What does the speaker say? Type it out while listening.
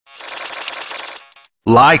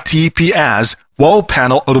Light EPS wall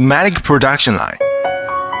panel automatic production line.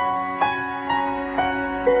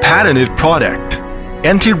 Patented product,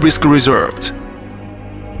 anti-risk reserved.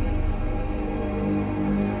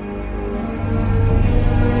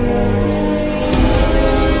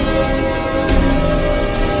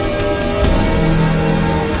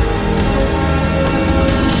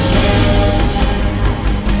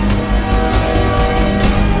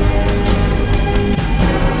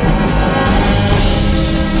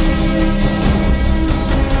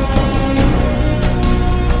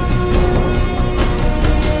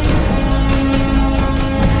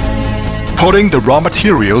 Putting the raw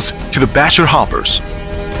materials to the batcher hoppers.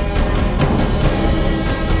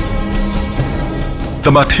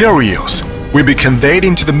 The materials will be conveyed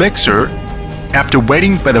into the mixer after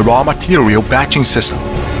waiting by the raw material batching system.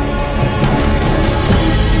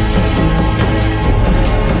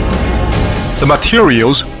 The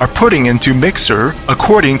materials are put into mixer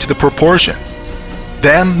according to the proportion,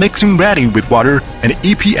 then mixing ready with water and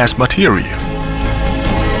EPS material.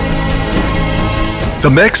 The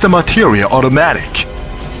mixed material automatic,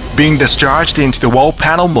 being discharged into the wall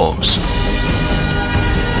panel molds.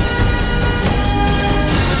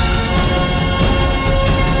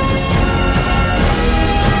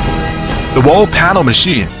 The wall panel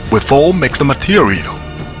machine with full mixed material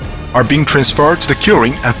are being transferred to the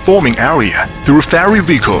curing and forming area through ferry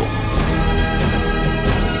vehicle.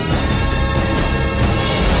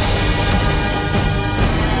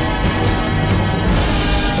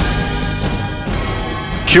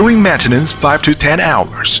 Curing maintenance 5 to 10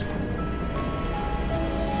 hours.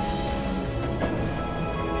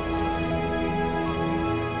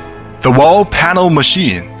 The wall panel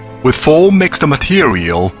machine with full mixed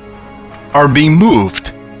material are being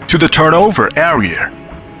moved to the turnover area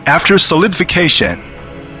after solidification.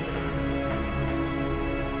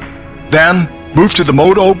 Then move to the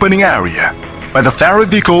mold opening area by the ferry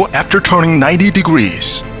vehicle after turning 90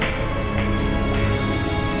 degrees.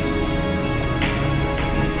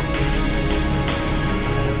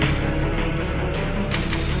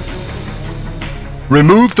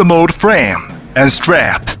 Remove the mold frame and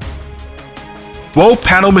strap. Wall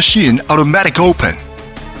panel machine automatic open.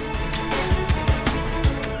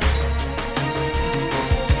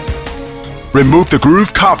 Remove the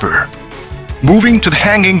groove cover, moving to the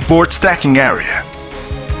hanging board stacking area.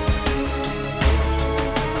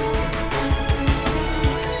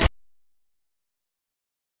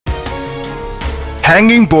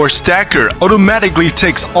 Hanging board stacker automatically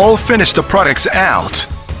takes all finished products out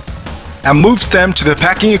and moves them to the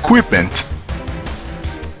packing equipment.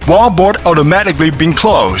 Wall board automatically being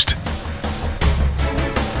closed.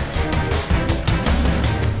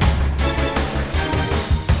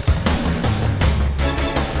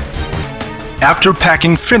 After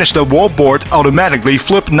packing, finish the wall board automatically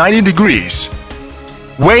flip 90 degrees,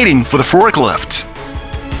 waiting for the forklift.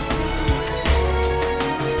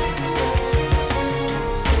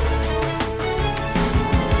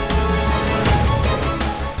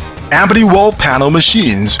 Empty wall panel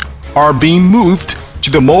machines are being moved to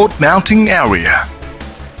the mold mounting area.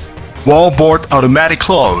 Wall board automatic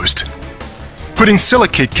closed. Putting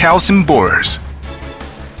silicate calcium boards.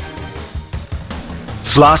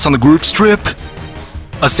 Slots on the groove strip.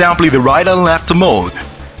 Assembly the right and left mold.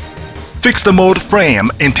 Fix the mold frame,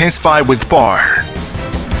 intensify with bar.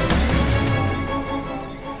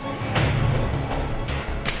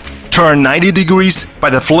 Turn 90 degrees by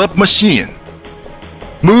the flip machine.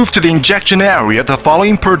 Move to the injection area the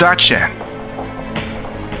following production.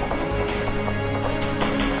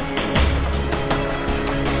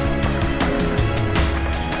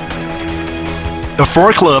 The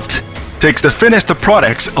forklift takes the finished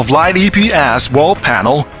products of light EPS wall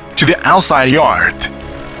panel to the outside yard.